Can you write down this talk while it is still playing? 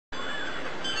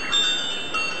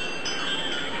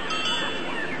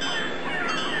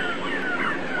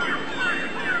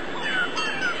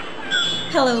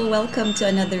Hello, welcome to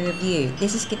another review.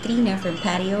 This is Katrina from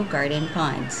Patio Garden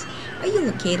Ponds. Are you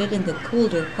located in the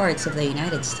colder parts of the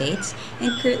United States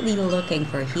and currently looking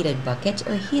for heated buckets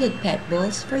or heated pet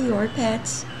bowls for your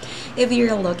pets? If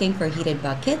you're looking for heated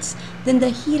buckets, then the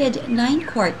heated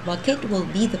 9-quart bucket will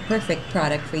be the perfect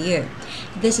product for you.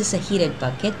 This is a heated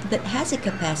bucket that has a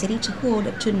capacity to hold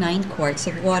up to 9 quarts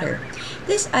of water.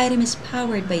 This item is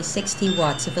powered by 60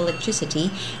 watts of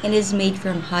electricity and is made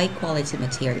from high quality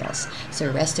materials.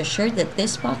 So rest assured that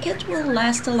this bucket will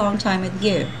last a long time with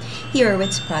you. Here are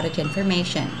its product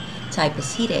information. Type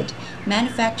is heated.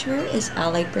 Manufacturer is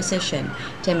Allied Precision.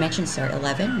 Dimensions are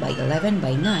 11 by 11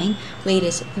 by 9. Weight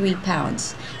is 3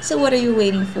 pounds. So what are you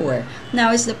waiting for?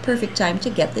 Now is the perfect time to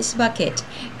get this bucket.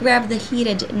 Grab the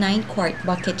heated 9-quart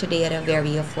bucket today at a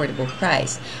very affordable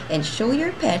price and show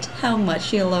your pet how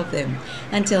much you love them.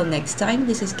 Until next time,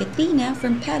 this is Katrina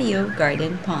from Patio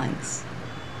Garden Ponds.